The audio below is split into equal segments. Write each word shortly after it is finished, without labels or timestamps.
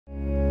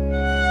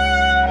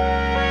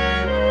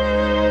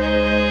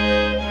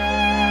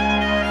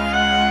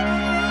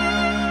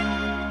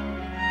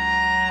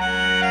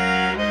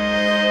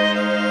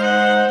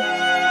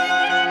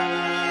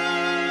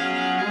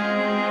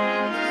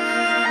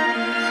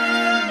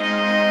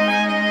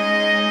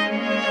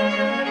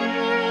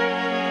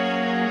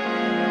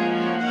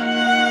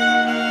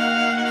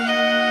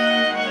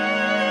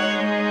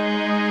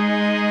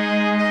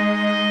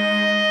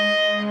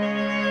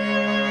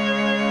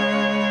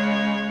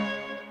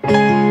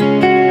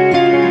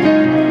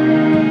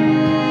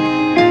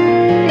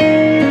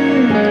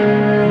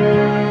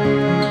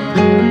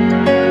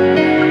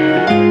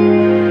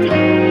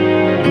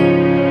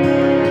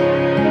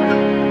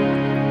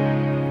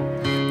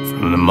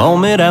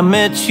I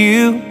met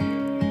you,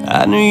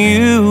 I knew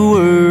you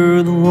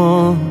were the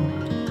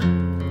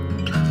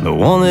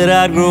one that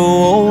I'd grow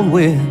old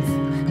with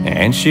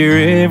and share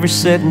every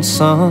setting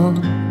sun.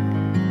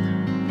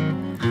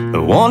 The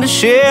one to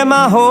share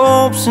my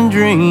hopes and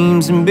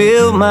dreams and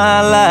build my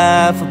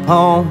life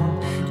upon.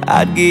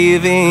 I'd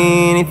give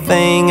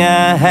anything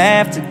I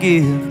have to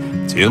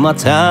give till my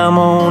time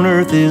on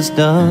earth is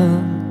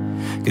done.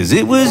 'Cause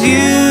it was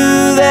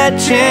you that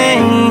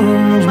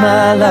changed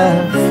my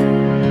life.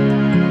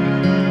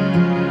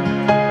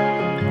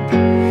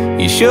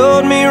 You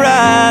showed me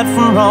right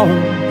from wrong,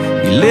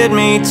 you led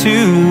me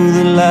to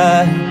the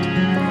light.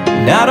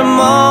 Not a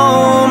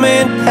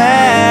moment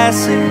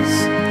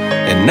passes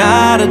and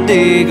not a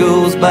day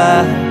goes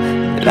by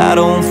that I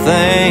don't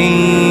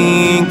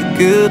thank the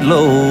good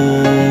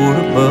Lord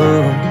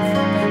above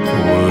for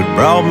what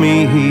brought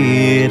me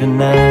here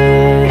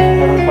tonight.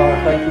 Heavenly Father,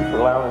 thank you for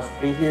allowing us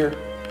to be here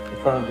in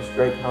front of this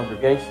great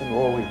congregation.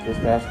 Lord, we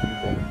just ask you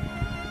that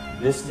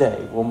this day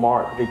will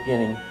mark the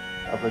beginning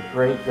of a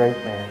great, great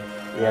marriage.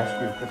 We ask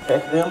you to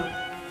protect them,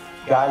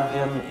 guide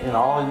them in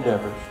all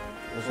endeavors,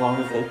 as long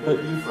as they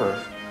put you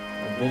first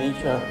and then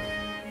each other.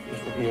 This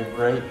will be a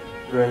great,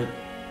 great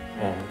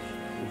marriage.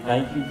 We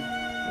thank you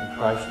in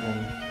Christ's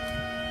name.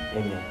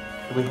 Amen.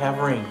 Do we have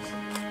rings?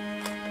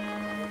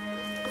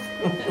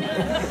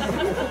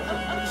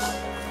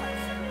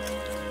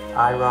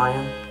 I,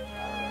 Ryan,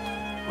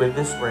 with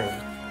this ring,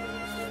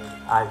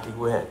 I do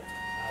wed.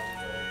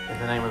 In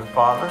the name of the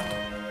Father,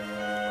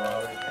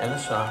 and the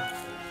Son,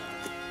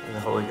 and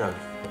the Holy Ghost.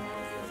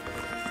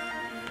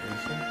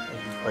 Alisha, as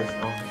you place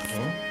it on his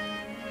hand.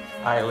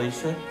 I,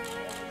 Alisha,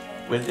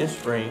 with this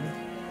ring,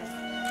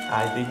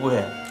 I do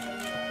wed.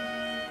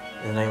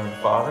 In the name of the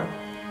Father,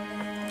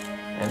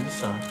 and the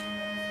Son,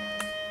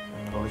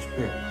 and the Holy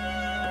Spirit.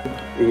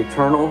 The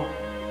eternal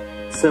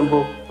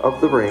symbol of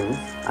the ring,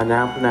 I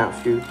now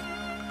pronounce you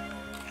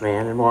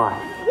man and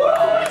wife.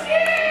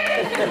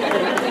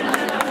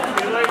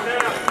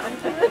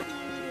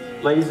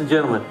 Ladies and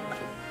gentlemen,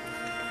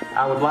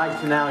 I would like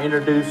to now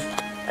introduce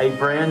a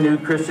brand new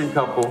Christian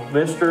couple,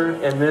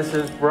 Mr. and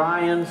Mrs.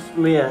 Brian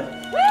Smith.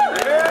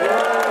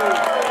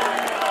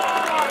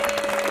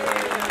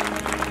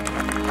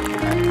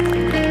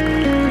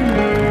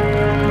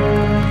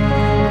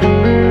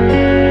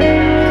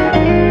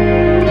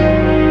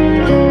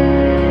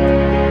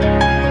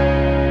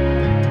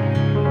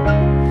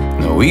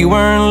 We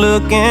weren't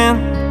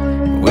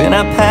looking when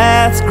our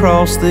paths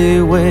crossed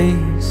their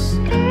ways,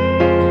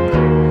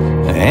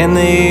 and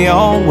they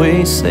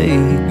always say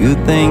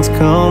good things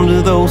come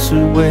to those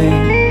who wait.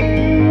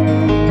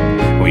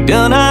 We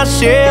done our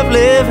share of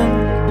living,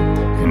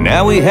 and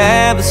now we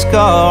have the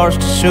scars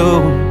to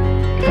show.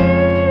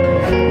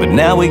 But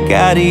now we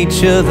got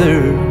each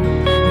other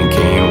and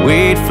can't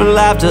wait for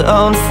life to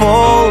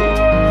unfold.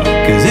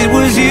 'Cause it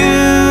was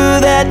you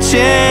that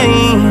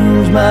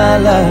changed my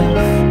life.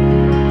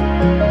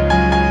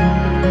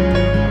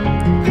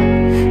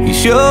 You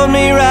showed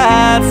me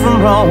right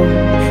from wrong,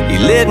 you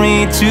led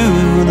me to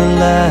the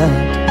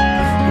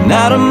light.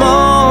 Not a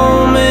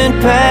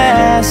moment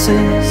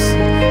passes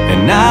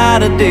and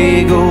not a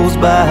day goes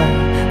by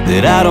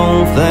that I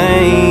don't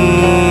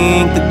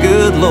thank the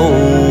good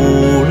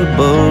Lord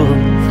above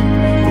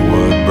for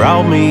what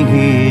brought me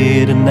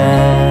here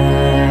tonight.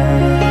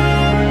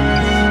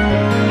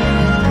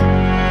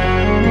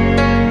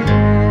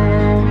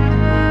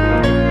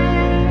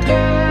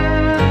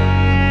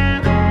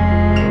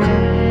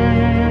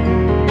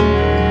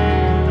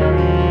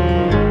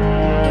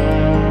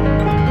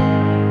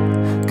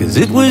 'Cause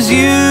it was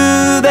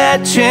you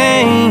that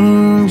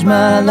changed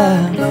my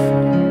life.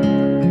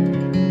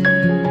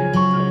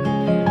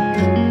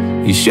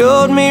 You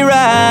showed me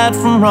right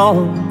from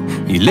wrong,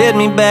 you led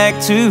me back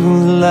to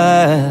the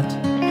light.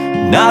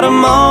 Not a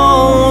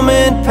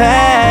moment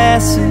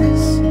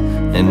passes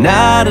and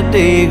not a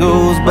day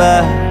goes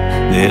by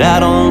that I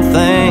don't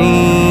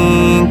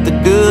thank the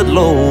good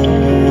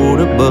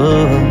Lord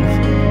above.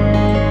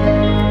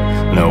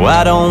 No,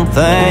 I don't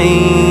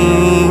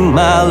thank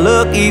my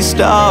lucky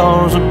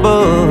stars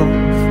above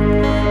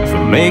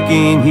for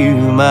making you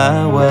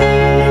my wife.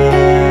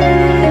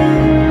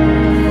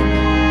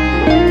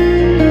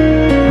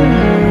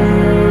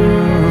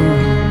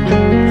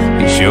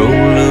 You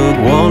sure look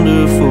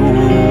wonderful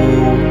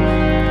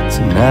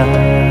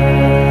tonight.